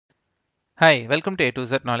Hi, welcome to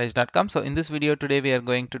A2ZKnowledge.com. So in this video today we are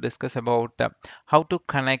going to discuss about how to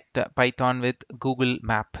connect Python with Google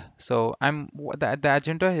Map. So the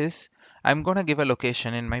agenda is I'm going to give a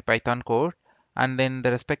location in my Python code, and then the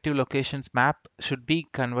respective locations map should be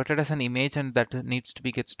converted as an image, and that needs to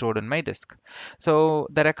be get stored on my disk. So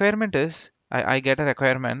the requirement is I get a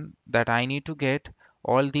requirement that I need to get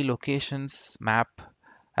all the locations map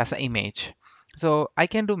as an image. So I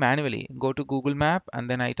can do manually. Go to Google Map and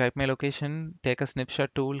then I type my location, take a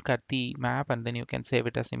snapshot tool, cut the map, and then you can save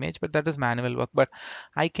it as image. But that is manual work. But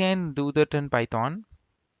I can do that in Python.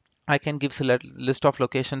 I can give select list of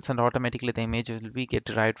locations and automatically the image will be get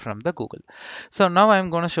derived from the Google. So now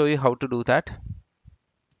I'm going to show you how to do that.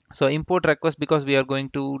 So import request, because we are going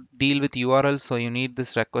to deal with URL, so you need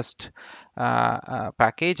this request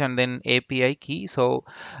package and then API key. So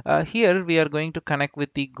here we are going to connect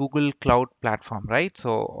with the Google Cloud platform, right?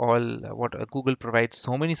 So all what Google provides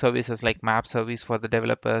so many services like map service for the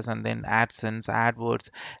developers and then AdSense, AdWords.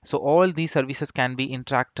 So all these services can be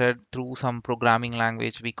interacted through some programming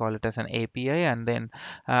language. We call it as an API, and then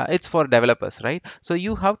it's for developers, right? So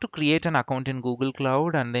you have to create an account in Google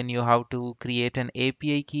Cloud, and then you have to create an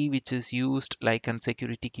API key which is used like a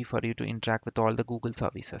security key for you to interact with all the Google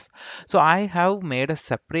services. So I have made a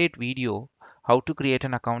separate video how to create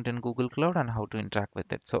an account in Google Cloud and how to interact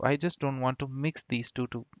with it. So I just don't want to mix these two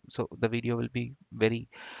to, so the video will be very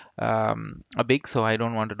big, so I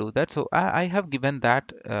don't want to do that. So I have given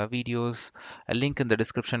that videos a link in the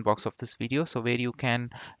description box of this video, so where you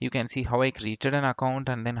can see how I created an account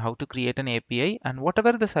and then how to create an API, and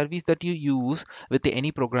whatever the service that you use with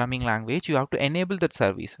any programming language, you have to enable that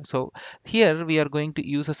service. So here we are going to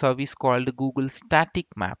use a service called Google Static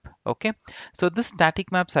Map. Okay, so this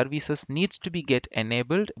static map services needs to be get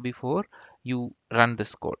enabled before you run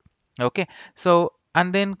this code. Okay, so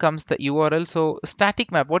and then comes the URL. So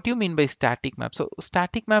static map, what do you mean by static map? So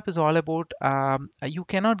static map is all about you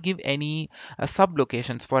cannot give any sub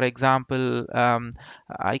locations. For example,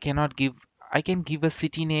 I cannot give, I can give a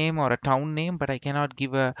city name or a town name, but I cannot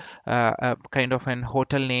give a kind of an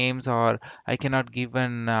hotel names, or I cannot give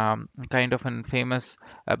an kind of an famous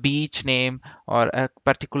beach name or a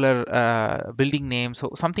particular building name.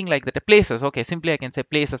 So something like that. Places. Okay, simply I can say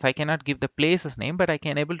places. I cannot give the places name, but I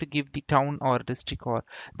can able to give the town or district or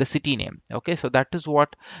the city name. Okay, so that is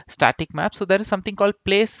what static map. So there is something called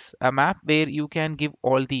place map where you can give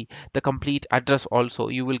all the complete address. Also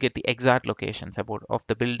you will get the exact locations about of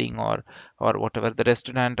the building or whatever the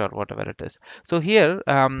restaurant or whatever it is. So here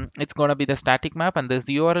it's going to be the static map, and this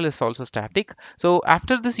URL is also static. So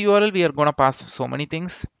after this URL we are going to pass so many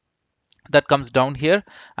things that comes down here,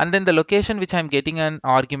 and then the location which I'm getting an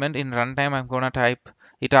argument in runtime, I'm going to type,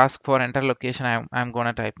 it asks for enter location, I'm going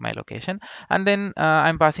to type my location, and then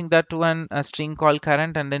I'm passing that to a string called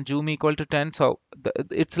current, and then zoom equal to 10. So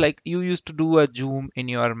it's like you used to do a zoom in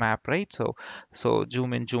your map, right? So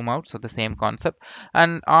zoom in, zoom out, so the same concept.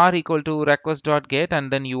 And r equal to request dot get,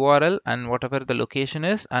 and then URL and whatever the location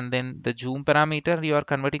is, and then the zoom parameter you are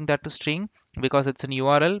converting that to string because it's an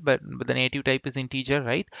URL, but the native type is integer,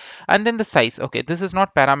 right? And then the size. Okay, this is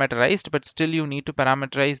not parameterized, but still you need to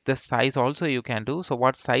parameterize the size also, you can do. So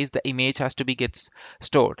what size the image has to be gets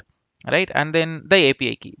stored, right? And then the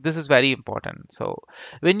API key, this is very important. So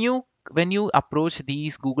when you approach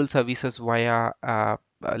these Google services via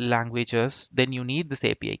languages, then you need this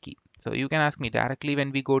API key. So you can ask me directly,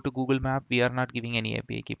 when we go to Google Map, we are not giving any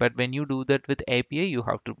API key, but when you do that with API, you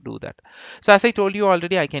have to do that. So as I told you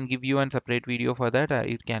already, I can give you a separate video for that.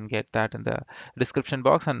 You can get that in the description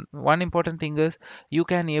box. And one important thing is you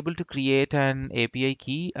can able to create an API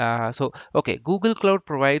key. So okay, Google Cloud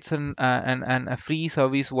provides a free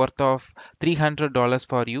service worth of $300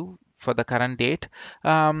 for you for the current date.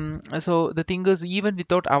 So the thing is, even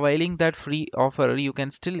without availing that free offer, you can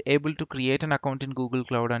still able to create an account in Google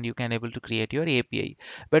Cloud, and you can able to create your API.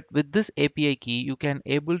 But with this API key, you can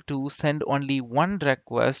able to send only one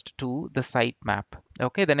request to the sitemap.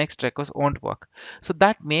 Okay, the next request won't work. So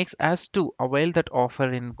that makes us to avail that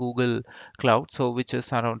offer in Google Cloud, so which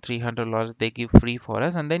is around $300 they give free for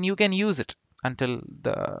us, and then you can use it until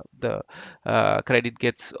the credit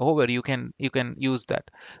gets over. You can use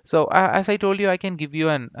that. So as I told you, I can give you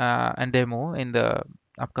an demo in the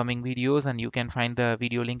upcoming videos, and you can find the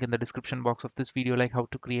video link in the description box of this video, like how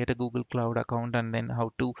to create a Google Cloud account and then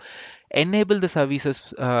how to enable the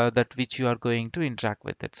services that which you are going to interact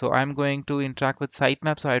with it. So I'm going to interact with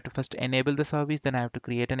sitemap, so I have to first enable the service, then I have to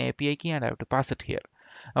create an API key and I have to pass it here.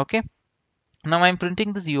 Okay, Now I'm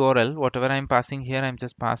printing this URL, whatever I'm passing here, I'm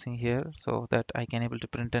just passing here so that I can able to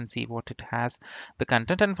print and see what it has, the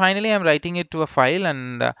content. And finally, I'm writing it to a file,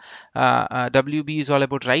 and WB is all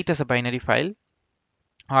about write as a binary file,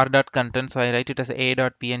 r.content. So I write it as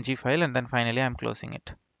a.png file, and then finally I'm closing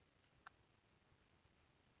it.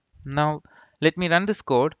 Now let me run this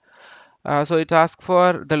code. So it asks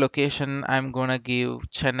for the location. I'm gonna give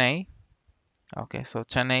Chennai. Okay, so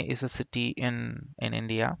Chennai is a city in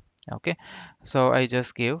India. Okay, so I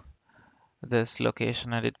just give this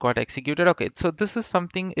location and it got executed. Okay, so this is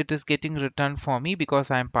something it is getting returned for me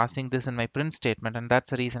because I'm passing this in my print statement, and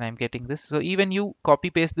that's the reason I'm getting this. So even you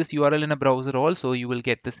copy paste this URL in a browser also, you will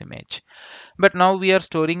get this image. But now we are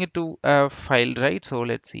storing it to a file, right? So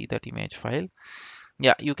let's see that image file.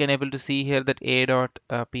 Yeah, you can able to see here that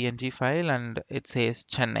a.png file, and it says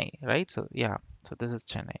Chennai, right? So yeah, so this is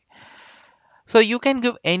Chennai. So you can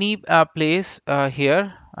give any place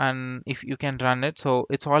here, and if you can run it. So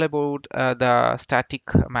it's all about the static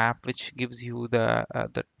map, which gives you the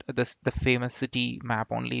famous city map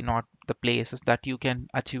only, not the places that you can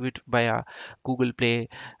achieve it via Google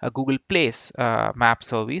Place map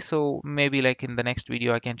service. So maybe like in the next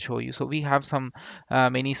video I can show you. So we have some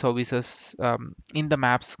many services in the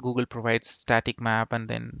maps. Google provides static map and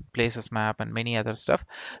then places map and many other stuff.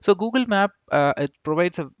 So Google Map, it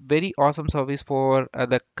provides a very awesome service for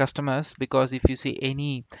the customers, because if you see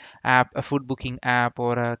any app, a food booking app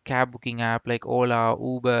or a cab booking app like Ola,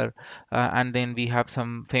 Uber, and then we have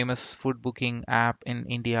some famous food booking app in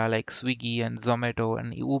India like Swiggy and Zomato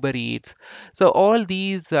and Uber Eats. So all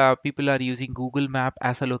these people are using Google Map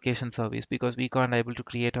as a location service, because we can't able to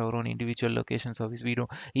create our own individual location service. We don't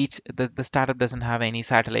the startup doesn't have any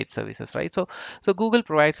satellite services, right? So Google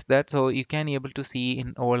provides that. So you can able to see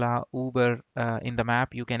in Ola, Uber, in the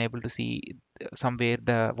map, you can able to see somewhere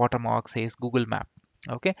the watermark says Google Map.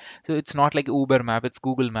 Okay, so it's not like Uber Map, it's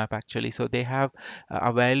Google Map actually. So they have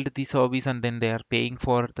availed the service, and then they are paying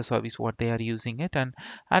for the service what they are using it.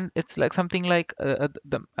 And it's like something like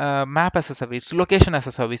the map as a service, location as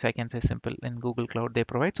a service, I can say simple, in Google Cloud they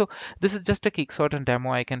provide. So this is just a kickstart and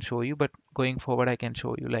demo I can show you, but going forward I can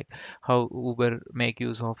show you like how Uber make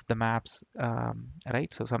use of the maps,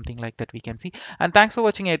 right? So something like that we can see. And thanks for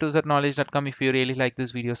watching a2znowledge.com. If you really like this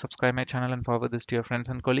video, subscribe my channel and forward this to your friends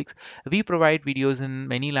and colleagues. We provide videos in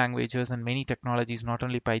many languages and many technologies, not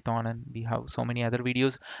only Python, and we have so many other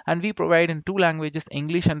videos. And we provide in two languages,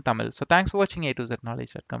 English and Tamil. So thanks for watching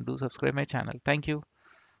a2znowledge.com. Do subscribe my channel. Thank you.